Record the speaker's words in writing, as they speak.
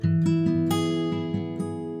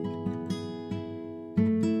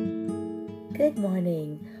Good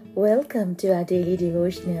morning. Welcome to our daily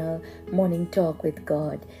devotional morning talk with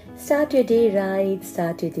God. Start your day right,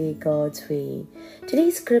 start your day God's way.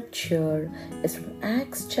 Today's scripture is from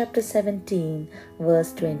Acts chapter 17,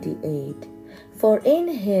 verse 28. For in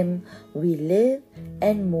him we live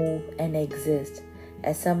and move and exist.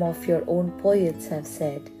 As some of your own poets have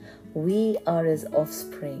said, we are his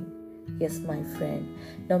offspring. Yes, my friend.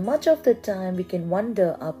 Now, much of the time we can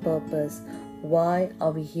wonder our purpose. Why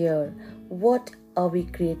are we here? What are we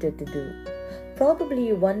created to do? Probably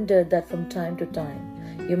you wondered that from time to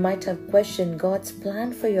time. You might have questioned God's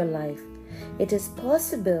plan for your life. It is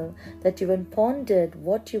possible that you have pondered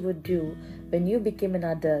what you would do when you became an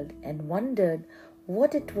adult and wondered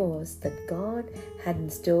what it was that God had in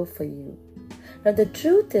store for you. Now the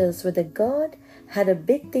truth is, whether God had a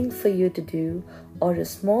big thing for you to do or a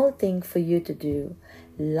small thing for you to do,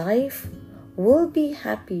 life will be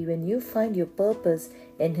happy when you find your purpose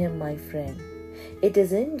in Him, my friend. It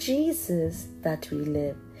is in Jesus that we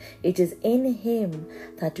live. It is in Him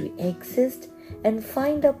that we exist and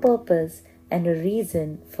find a purpose and a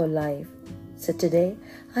reason for life. So today,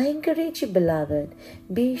 I encourage you, beloved,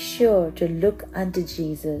 be sure to look unto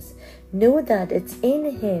Jesus. Know that it's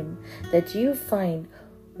in Him that you find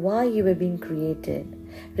why you were being created.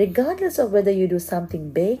 Regardless of whether you do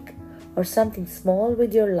something big or something small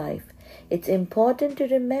with your life, it's important to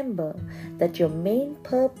remember that your main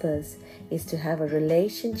purpose is to have a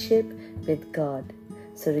relationship with God.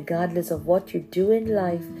 So regardless of what you do in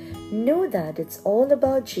life, know that it's all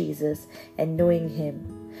about Jesus and knowing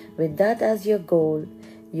Him. With that as your goal,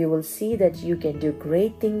 you will see that you can do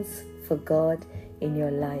great things for God in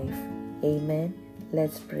your life. Amen.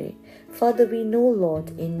 Let's pray. Father, we know,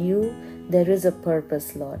 Lord, in you there is a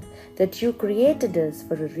purpose, Lord, that you created us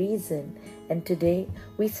for a reason. And today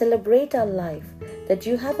we celebrate our life, that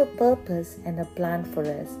you have a purpose and a plan for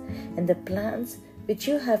us. And the plans which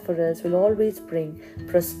you have for us will always bring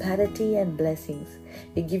prosperity and blessings.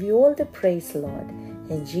 We give you all the praise, Lord.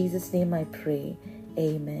 In Jesus' name I pray.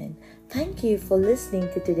 Amen. Thank you for listening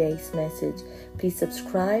to today's message. Please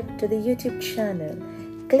subscribe to the YouTube channel.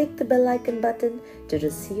 Click the bell icon button to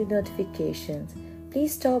receive notifications.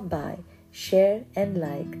 Please stop by, share and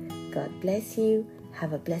like. God bless you.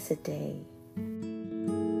 Have a blessed day.